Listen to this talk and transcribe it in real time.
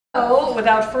So,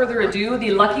 without further ado,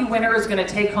 the lucky winner is going to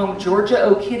take home Georgia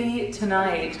O'Kitty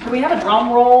tonight. Can we have a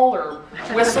drum roll or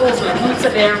whistles or hoots?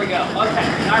 There we go. Okay, all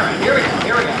right, here we go,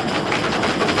 here we go.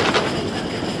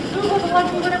 Who was the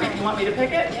lucky winner? Do you want me to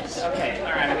pick it? Yes. Okay,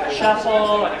 all right, I'm going to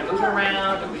shuffle, I'm going to move it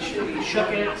around, and we shook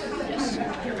it. Yes.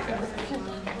 Here we go.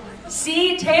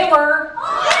 C. Taylor.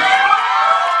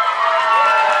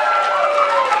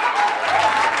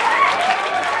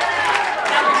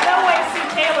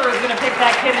 Pick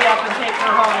that kitty up and take her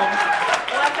home.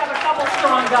 We'll have to have a couple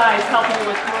strong guys helping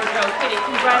me with Georgia O'Kitty.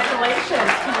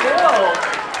 Congratulations to you.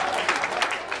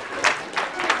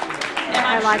 And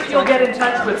I'm sure you'll get in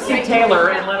touch with C.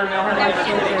 Taylor and let her know how to get a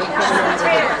kitty.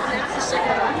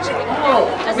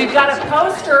 Oh, we've got a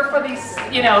poster for the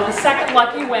second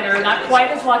lucky winner. Not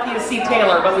quite as lucky as C.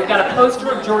 Taylor, but we've got a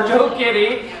poster of Georgia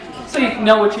O'Kitty, so you can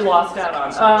know what you lost out on.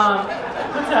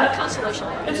 What's that? Consolation.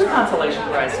 It's a consolation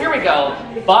prize. Here we go.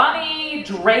 Bonnie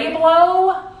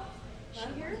Drablow.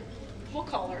 We'll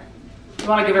call her. You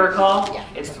want to give her a call? Yeah.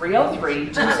 It's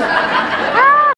 303-279.